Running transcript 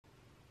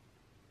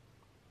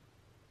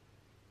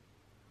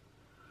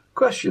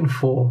Question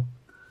 4.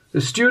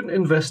 The student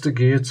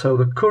investigates how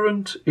the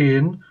current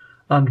in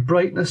and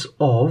brightness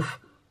of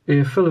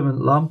a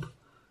filament lamp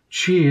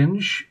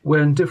change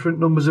when different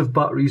numbers of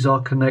batteries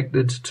are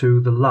connected to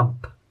the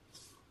lamp.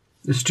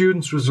 The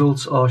student's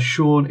results are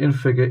shown in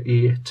figure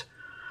 8.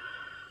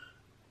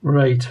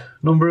 Right,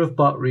 number of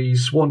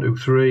batteries 1, 2,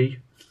 3.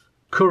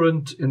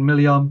 Current in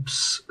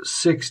milliamps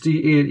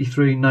 60,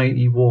 83,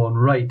 91.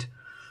 Right,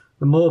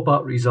 the more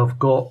batteries I've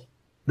got,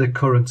 the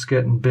current's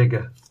getting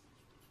bigger.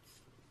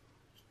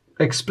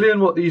 Explain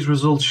what these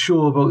results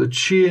show about the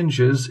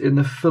changes in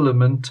the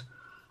filament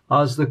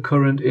as the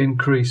current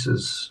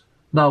increases.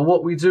 Now,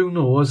 what we do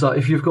know is that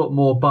if you've got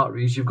more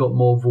batteries, you've got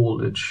more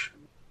voltage.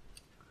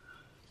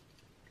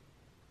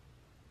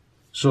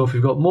 So if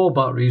we've got more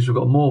batteries, we've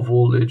got more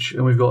voltage,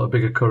 and we've got a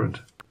bigger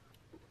current.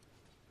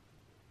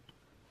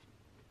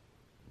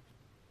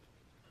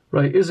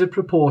 Right, is it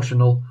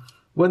proportional?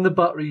 When the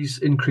batteries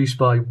increase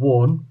by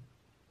 1,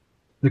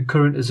 the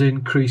current is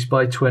increased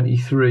by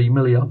 23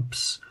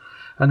 milliamps.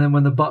 And then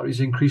when the batteries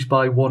increase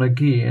by 1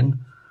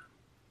 again,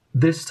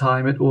 this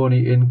time it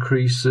only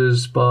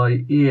increases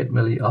by 8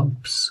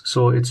 milliamps.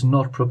 So it's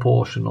not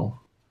proportional.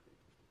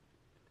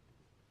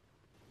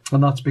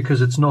 And that's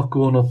because it's not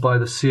going up by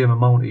the same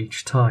amount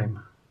each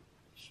time.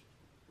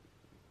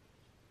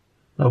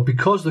 Now,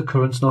 because the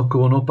current's not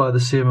going up by the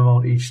same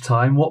amount each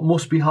time, what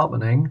must be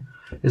happening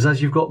is as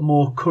you've got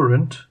more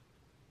current,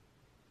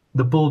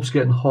 the bulb's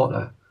getting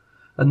hotter.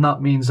 And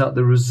that means that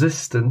the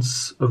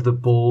resistance of the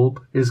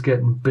bulb is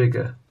getting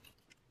bigger.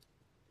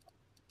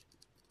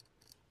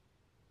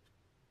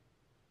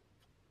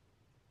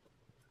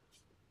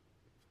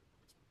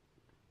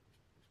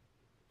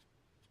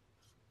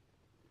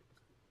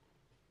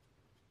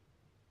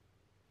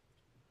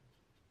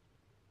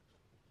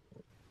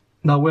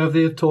 Now, where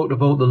they've talked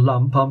about the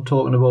lamp, I'm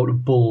talking about a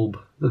bulb.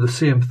 They're the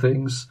same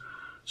things.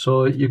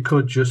 So you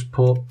could just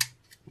put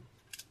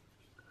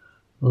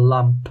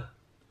lamp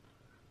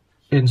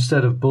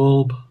instead of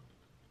bulb,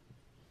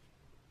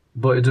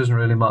 but it doesn't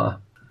really matter.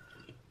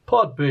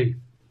 Part B.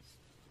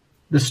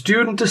 The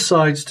student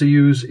decides to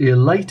use a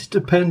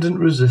light-dependent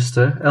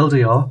resistor,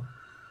 LDR,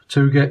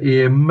 to get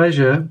a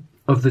measure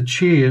of the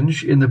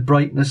change in the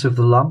brightness of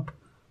the lamp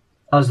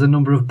as the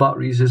number of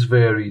batteries is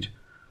varied.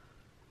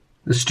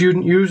 The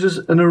student uses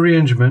an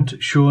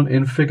arrangement shown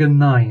in figure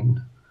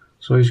 9.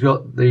 So he's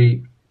got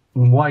the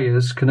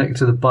wires connected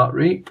to the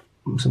battery,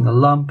 and the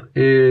lamp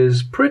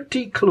is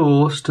pretty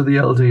close to the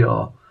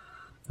LDR,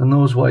 and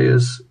those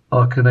wires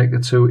are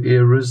connected to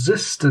a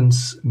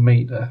resistance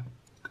meter.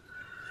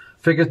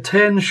 Figure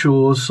 10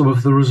 shows some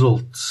of the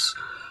results.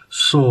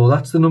 So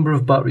that's the number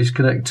of batteries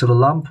connected to the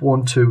lamp,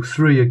 1, 2,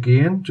 3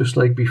 again, just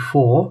like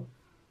before.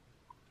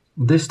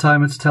 This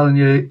time it's telling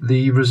you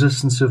the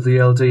resistance of the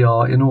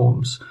LDR in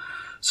ohms.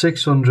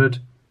 600,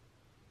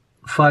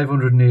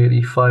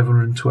 580,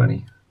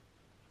 520.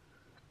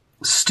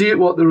 State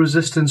what the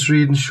resistance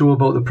readings show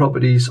about the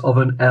properties of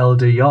an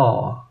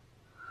LDR.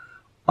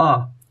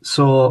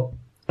 So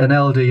an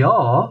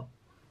LDR,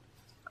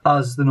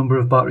 as the number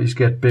of batteries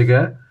get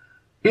bigger,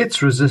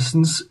 its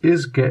resistance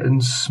is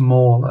getting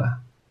smaller.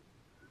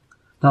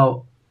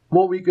 Now,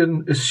 what we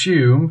can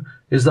assume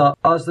is that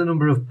as the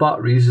number of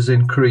batteries is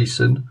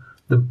increasing,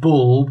 the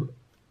bulb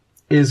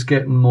is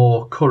getting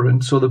more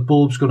current, so the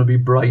bulb's going to be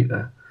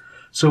brighter.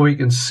 So we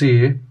can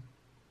see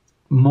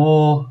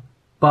more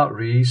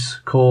batteries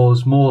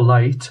cause more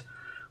light,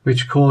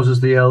 which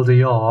causes the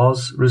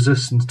LDR's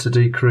resistance to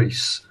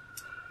decrease.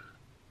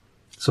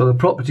 So the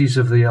properties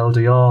of the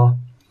LDR,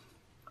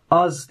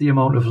 as the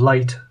amount of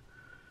light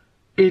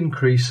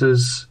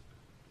increases,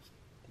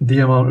 the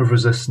amount of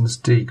resistance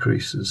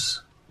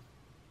decreases.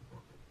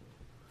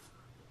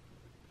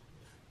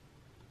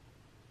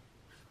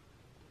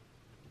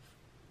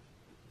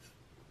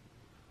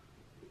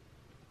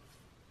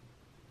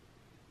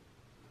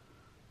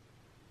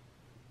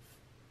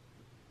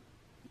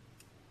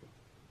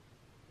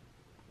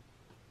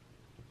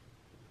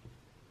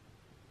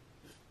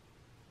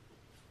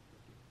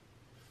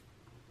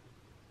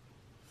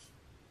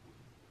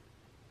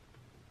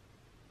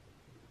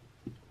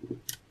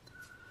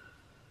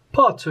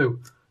 Part 2.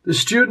 The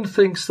student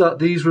thinks that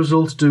these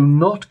results do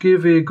not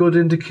give a good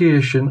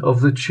indication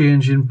of the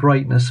change in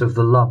brightness of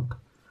the lamp.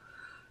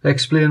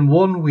 Explain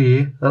one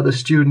way that the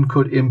student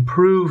could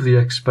improve the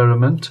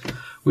experiment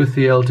with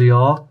the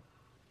LDR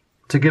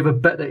to give a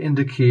better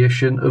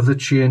indication of the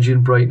change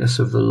in brightness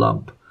of the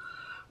lamp.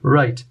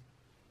 Right.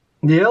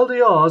 The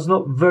LDR is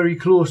not very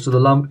close to the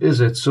lamp, is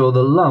it? So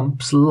the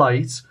lamp's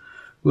light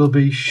will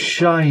be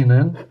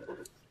shining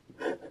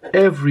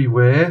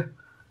everywhere,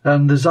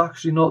 and there's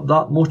actually not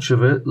that much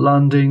of it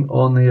landing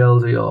on the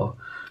LDR.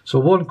 So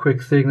one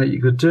quick thing that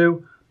you could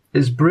do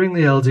is bring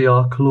the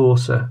LDR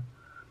closer.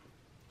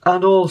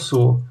 And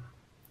also,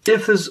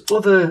 if there's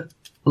other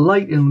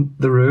light in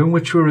the room,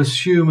 which we're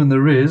assuming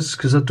there is,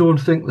 because I don't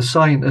think the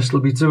scientist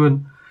will be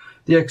doing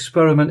the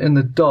experiment in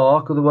the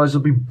dark, otherwise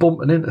they'll be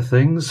bumping into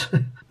things.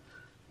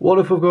 What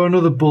if we've got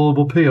another bulb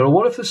up here? Or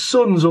what if the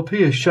sun's up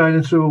here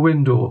shining through a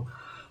window?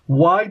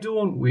 Why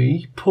don't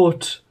we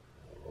put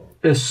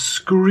a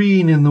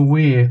screen in the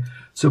way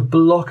to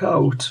block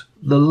out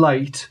the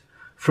light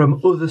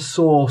from other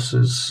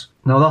sources.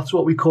 Now that's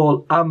what we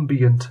call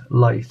ambient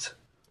light,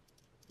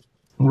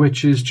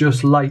 which is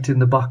just light in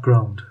the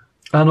background.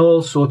 And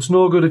also it's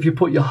no good if you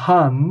put your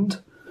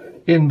hand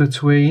in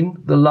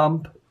between the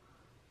lamp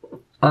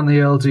and the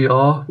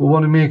LDR. We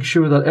want to make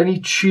sure that any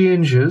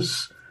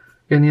changes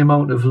in the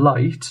amount of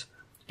light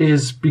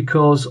is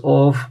because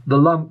of the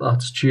lamp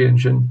that's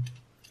changing,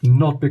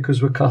 not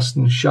because we're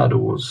casting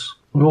shadows.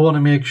 We want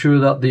to make sure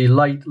that the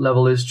light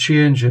level is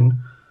changing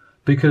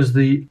because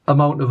the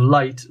amount of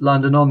light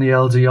landing on the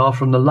LDR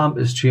from the lamp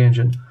is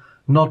changing,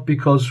 not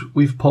because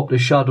we've popped a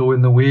shadow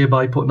in the way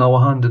by putting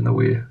our hand in the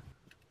way.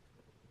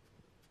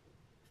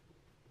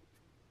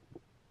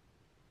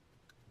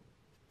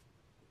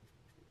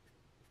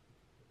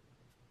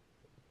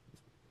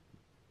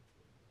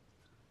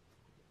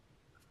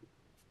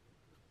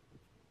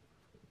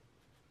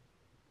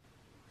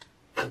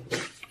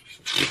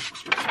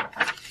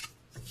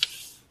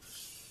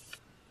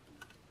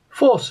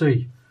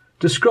 C.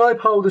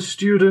 Describe how the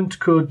student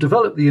could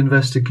develop the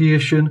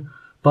investigation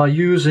by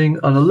using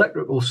an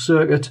electrical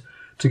circuit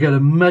to get a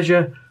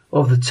measure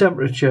of the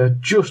temperature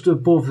just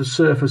above the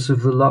surface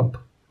of the lamp.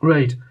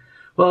 Right.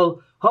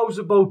 Well, how's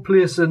about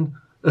placing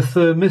a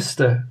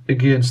thermistor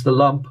against the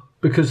lamp?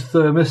 Because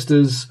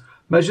thermistors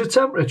measure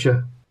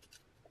temperature.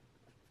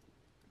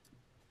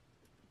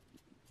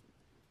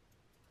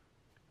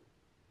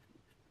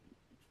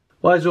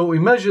 Why don't we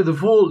measure the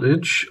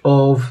voltage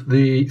of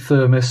the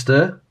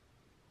thermistor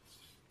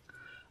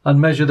and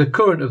measure the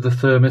current of the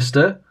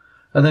thermistor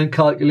and then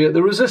calculate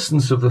the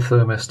resistance of the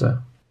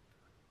thermistor?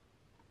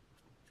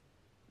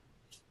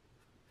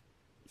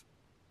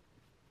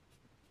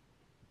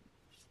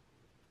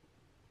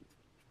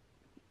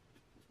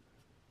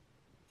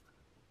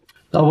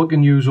 Now we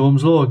can use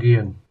Ohm's law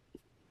again.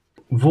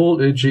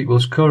 Voltage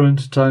equals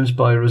current times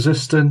by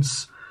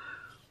resistance.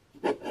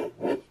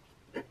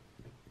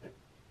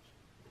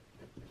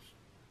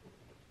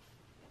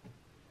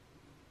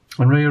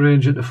 And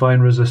rearrange it to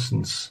find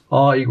resistance.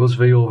 R equals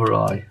V over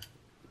I.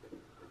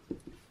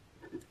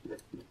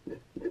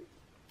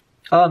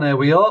 And there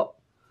we are.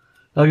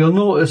 Now you'll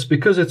notice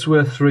because it's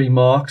worth 3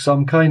 marks,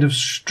 I'm kind of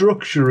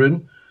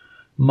structuring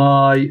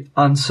my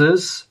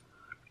answers.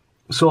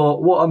 So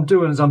what I'm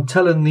doing is I'm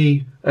telling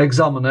the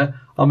examiner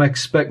I'm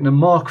expecting a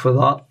mark for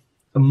that,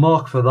 a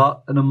mark for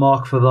that, and a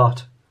mark for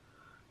that.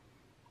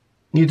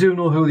 You do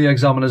know who the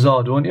examiners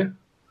are, don't you?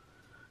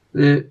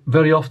 They're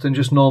very often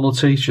just normal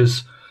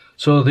teachers.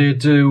 So they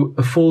do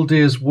a full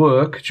day's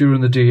work during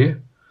the day,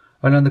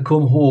 and then they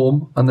come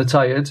home and they're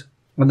tired,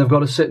 and they've got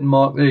to sit and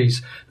mark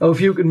these. Now,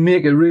 if you can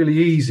make it really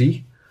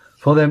easy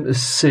for them to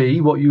see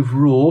what you've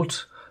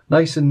wrote,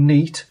 nice and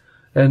neat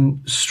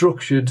and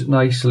structured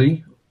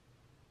nicely,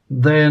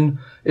 then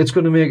it's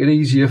going to make it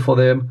easier for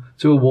them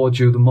to award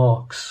you the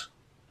marks,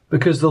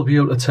 because they'll be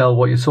able to tell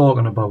what you're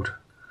talking about.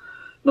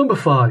 Number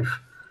 5.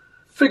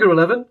 Figure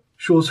 11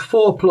 shows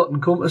 4 plotting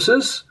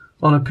compasses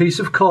on a piece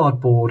of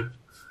cardboard.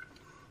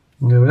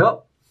 Here we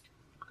are.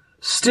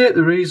 State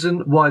the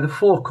reason why the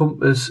 4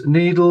 compass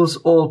needles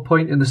all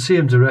point in the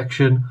same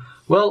direction.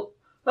 Well,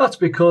 that's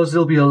because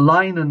they'll be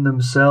aligning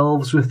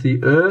themselves with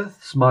the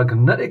Earth's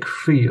magnetic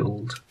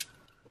field.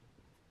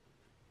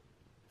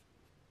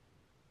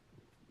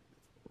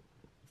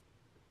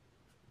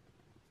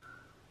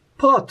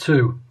 Part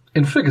 2.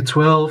 In figure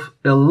 12,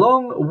 a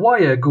long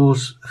wire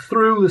goes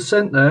through the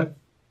centre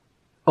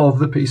of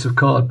the piece of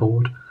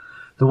cardboard.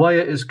 The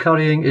wire is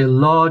carrying a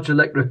large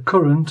electric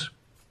current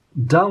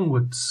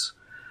downwards.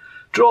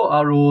 Draw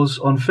arrows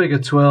on figure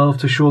 12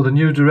 to show the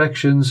new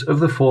directions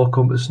of the 4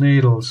 compass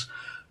needles.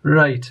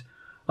 Right,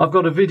 I've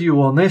got a video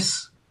on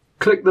this.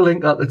 Click the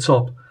link at the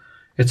top.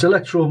 It's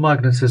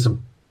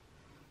electromagnetism.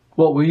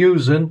 What we're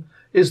using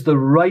is the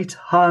right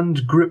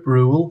hand grip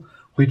rule,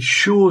 which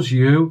shows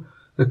you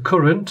the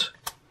current.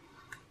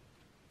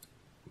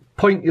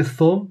 Point your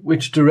thumb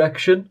which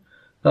direction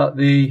that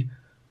the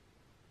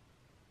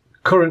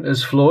current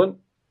is flowing,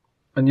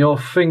 and your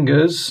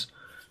fingers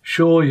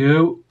show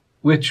you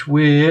which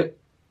way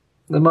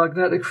the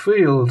magnetic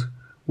field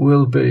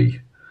will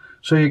be.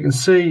 So you can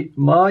see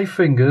my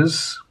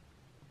fingers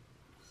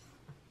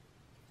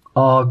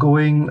are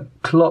going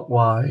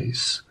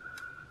clockwise.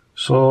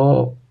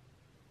 So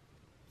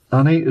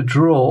I need to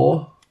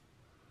draw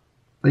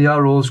the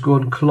arrows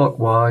going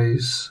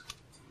clockwise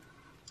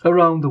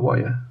around the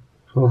wire.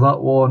 So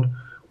that one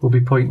will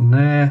be pointing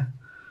there,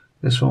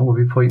 this one will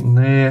be pointing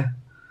there,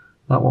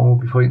 that one will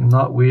be pointing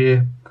that way,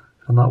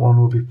 and that one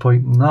will be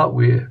pointing that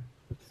way.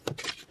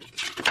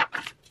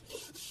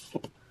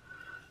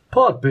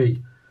 Part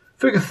B.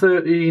 Figure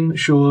 13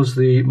 shows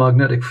the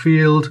magnetic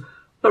field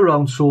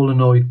around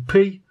solenoid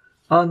P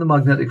and the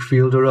magnetic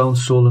field around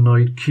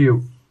solenoid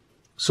Q.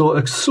 So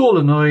a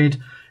solenoid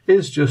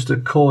is just a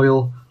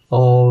coil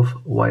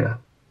of wire.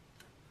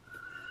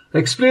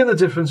 Explain the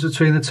difference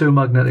between the 2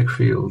 magnetic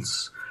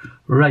fields.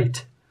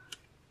 Right.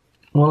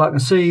 Well, I can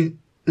see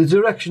the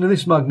direction of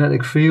this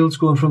magnetic field is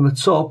going from the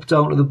top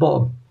down to the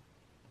bottom.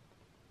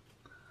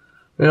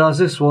 whereas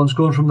this one's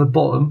going from the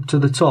bottom to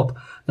the top.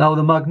 Now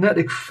the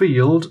magnetic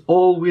field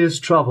always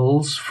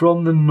travels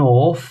from the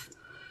north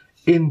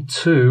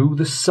into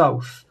the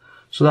south.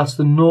 So that's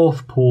the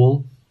North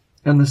Pole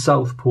and the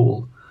South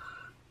Pole.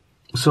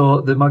 So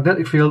the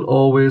magnetic field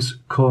always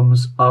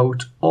comes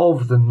out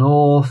of the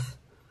north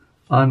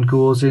and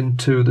goes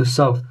into the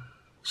south.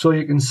 So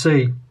you can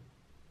see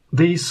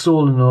these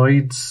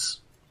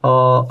solenoids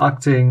are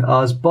acting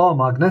as bar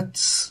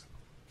magnets,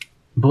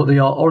 but they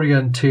are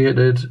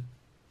orientated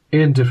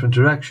in different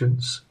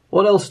directions.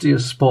 What else do you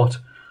spot?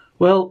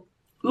 Well,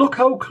 look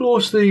how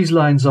close these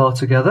lines are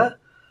together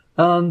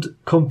and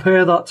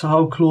compare that to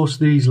how close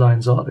these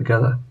lines are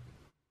together.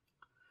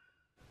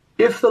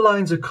 If the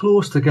lines are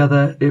close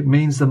together, it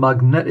means the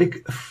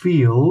magnetic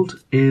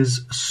field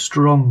is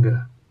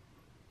stronger.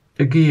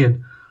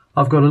 Again,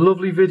 I've got a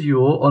lovely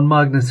video on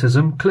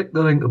magnetism. Click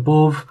the link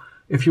above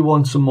if you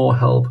want some more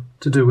help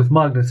to do with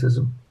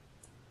magnetism.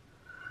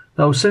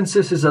 Now, since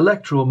this is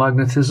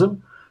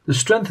electromagnetism, the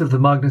strength of the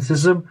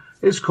magnetism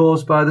is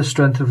caused by the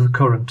strength of the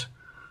current.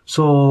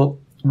 So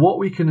what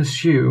we can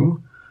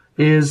assume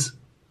is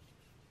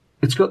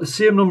it's got the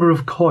same number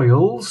of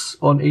coils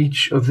on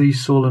each of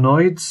these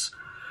solenoids.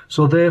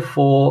 So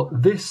therefore,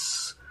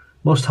 this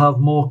must have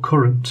more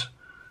current.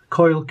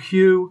 Coil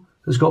Q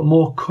has got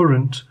more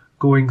current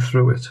going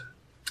through it.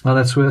 And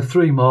that's worth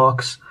 3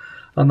 marks,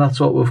 and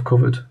that's what we've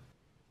covered.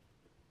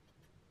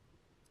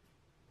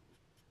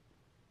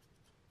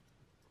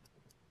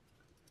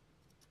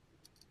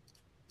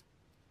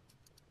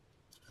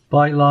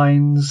 By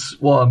lines,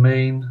 what I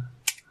mean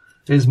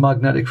is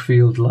magnetic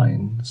field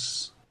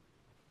lines.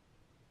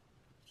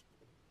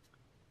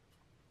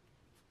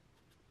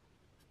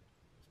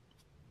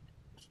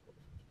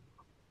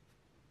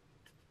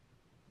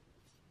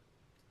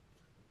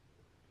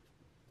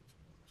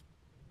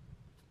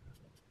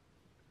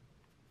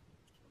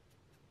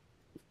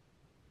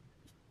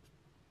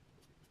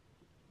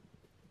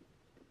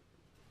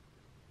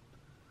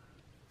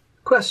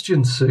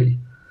 Question C.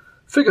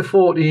 Figure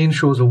 14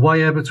 shows a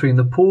wire between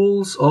the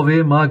poles of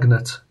a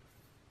magnet.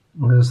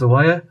 There's the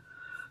wire.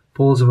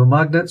 Poles of a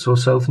magnet, so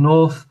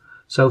south-north,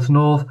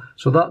 south-north.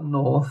 So that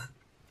north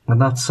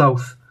and that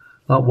south,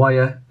 that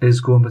wire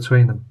is going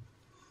between them.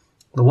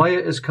 The wire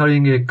is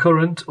carrying a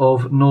current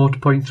of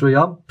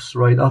 0.3 amps,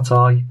 right, that's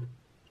I.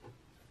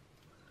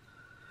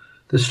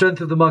 The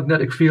strength of the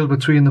magnetic field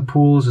between the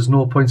poles is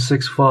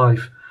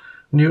 0.65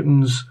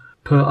 newtons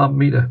per amp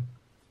meter.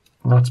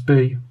 That's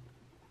B.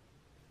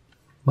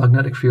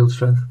 Magnetic field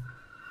strength.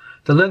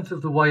 The length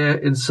of the wire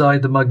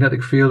inside the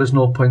magnetic field is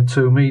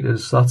 0.2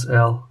 meters. That's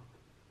L.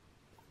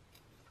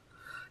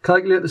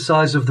 Calculate the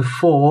size of the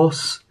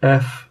force,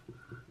 F,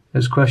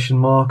 is question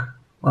mark.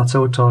 That's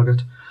our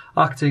target.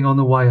 Acting on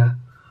the wire.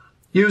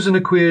 Use an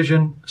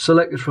equation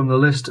selected from the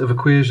list of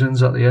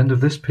equations at the end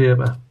of this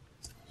paper.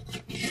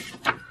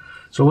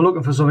 So we're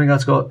looking for something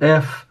that's got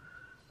F,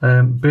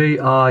 B,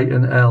 I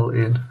and L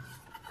in.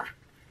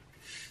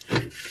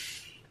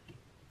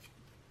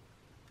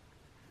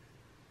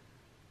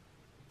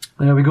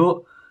 There we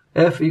go.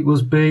 F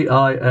equals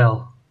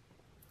BIL.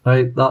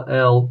 Right, that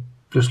L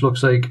just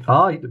looks like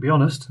I, to be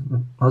honest. It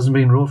hasn't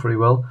been wrote very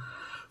well.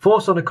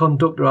 Force on a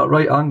conductor at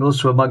right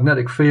angles to a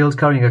magnetic field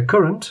carrying a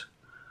current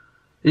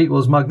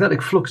equals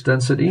magnetic flux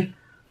density,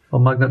 or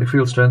magnetic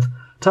field strength,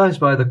 times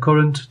by the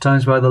current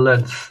times by the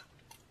length.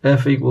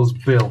 F equals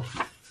Bil.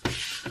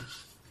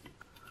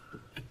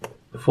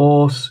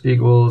 Force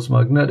equals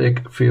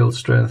magnetic field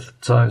strength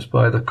times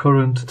by the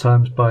current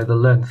times by the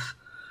length.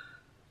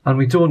 And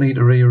we don't need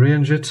to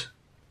rearrange it,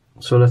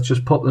 so let's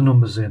just pop the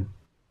numbers in.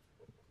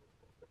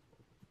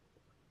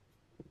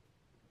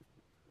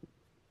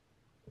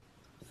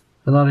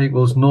 And that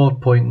equals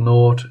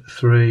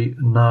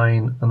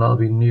 0.039, and that'll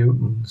be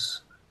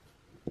newtons.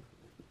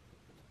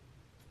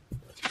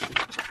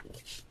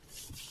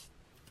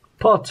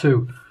 Part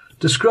 2.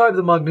 Describe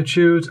the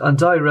magnitude and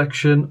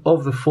direction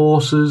of the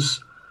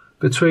forces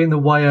between the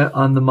wire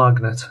and the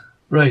magnet.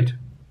 Right.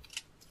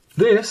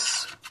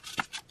 This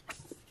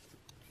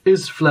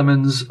is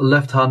Fleming's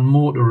left-hand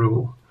motor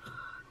rule.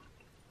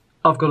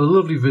 I've got a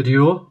lovely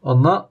video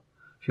on that.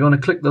 If you want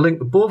to click the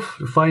link above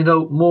to find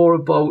out more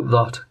about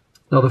that.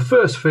 Now the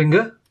first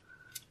finger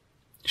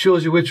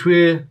shows you which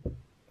way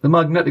the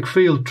magnetic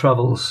field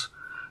travels.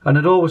 And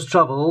it always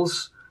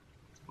travels,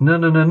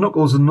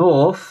 knuckles are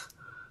north,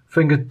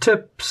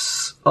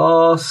 fingertips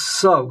are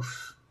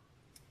south.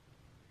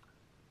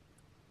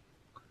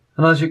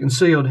 And as you can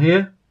see on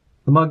here,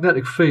 the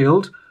magnetic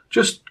field,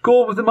 just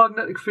go with the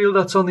magnetic field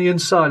that's on the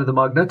inside of the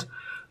magnet.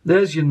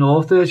 There's your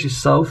north, there's your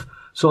south.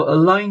 So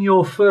align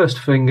your first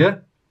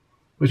finger,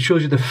 which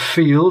shows you the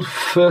field.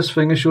 First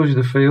finger shows you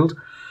the field.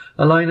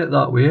 Align it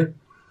that way.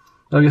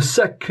 Now your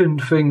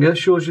second finger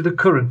shows you the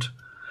current.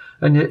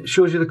 And it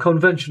shows you the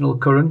conventional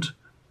current.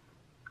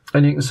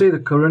 And you can see the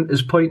current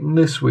is pointing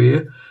this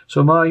way.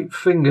 So my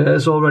finger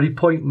is already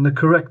pointing the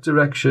correct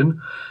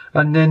direction.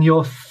 And then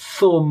your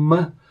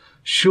thumb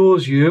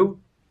shows you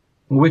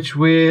which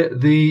way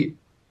the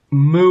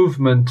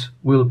movement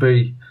will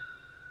be.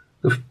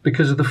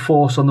 because of the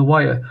force on the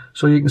wire.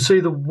 So you can see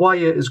the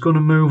wire is going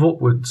to move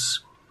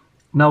upwards.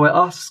 Now it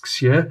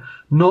asks you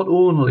not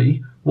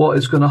only what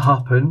is going to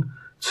happen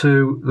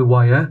to the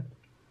wire,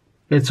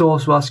 it's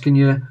also asking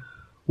you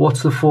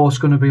what's the force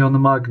going to be on the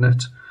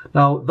magnet.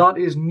 Now that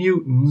is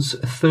Newton's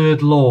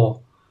third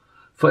law.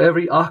 For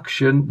every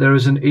action there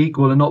is an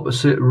equal and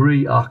opposite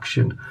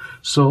reaction.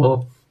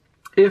 So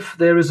if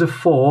there is a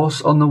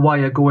force on the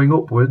wire going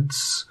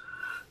upwards,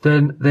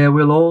 then there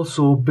will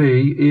also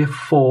be a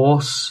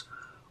force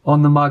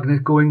on the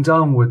magnet going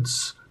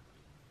downwards.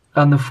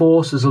 And the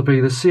forces will be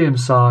the same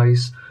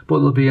size, but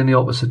they'll be in the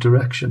opposite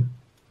direction.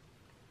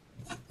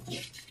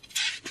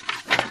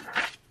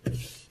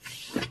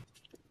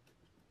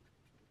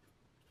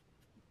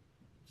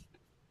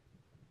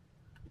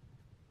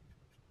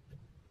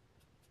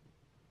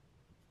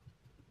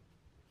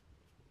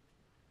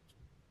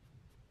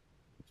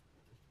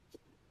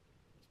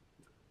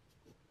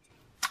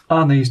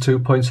 And these 2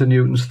 points are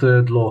Newton's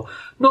third law.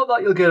 Not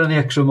that you'll get any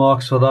extra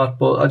marks for that,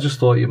 but I just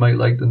thought you might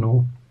like to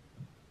know.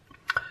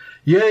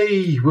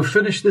 Yay, we've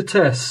finished the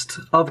test.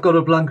 I've got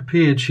a blank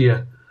page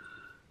here.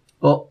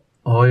 Oh,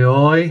 oi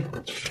oi.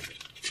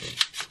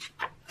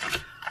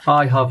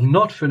 I have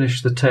not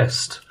finished the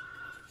test.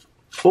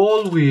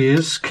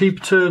 Always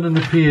keep turning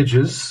the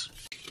pages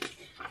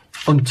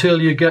until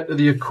you get to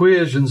the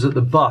equations at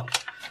the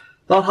back.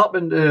 That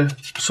happened to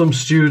some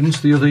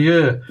students the other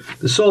year.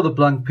 They saw the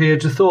blank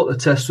page, they thought the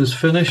test was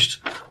finished.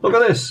 Look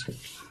at this.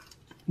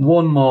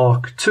 1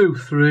 mark, 2,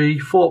 3,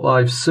 4,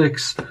 5,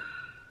 6,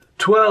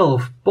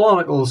 12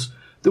 barnacles.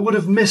 They would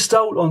have missed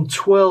out on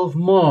 12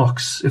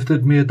 marks if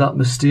they'd made that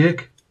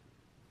mistake.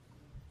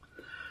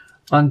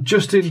 And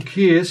just in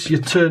case you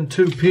turn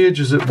 2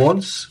 pages at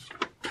once.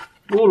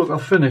 Oh look,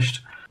 I've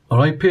finished.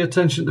 Alright, pay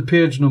attention to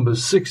page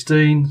numbers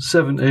 16,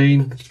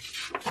 17,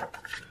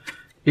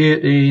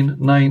 18,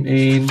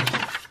 19,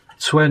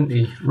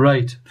 20.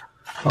 Right,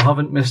 I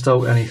haven't missed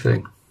out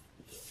anything.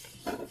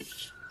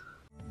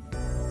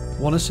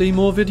 Want to see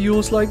more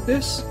videos like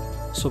this?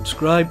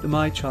 Subscribe to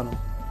my channel,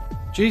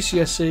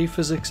 GCSE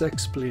Physics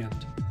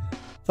Explained.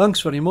 Thanks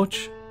very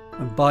much,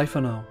 and bye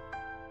for now.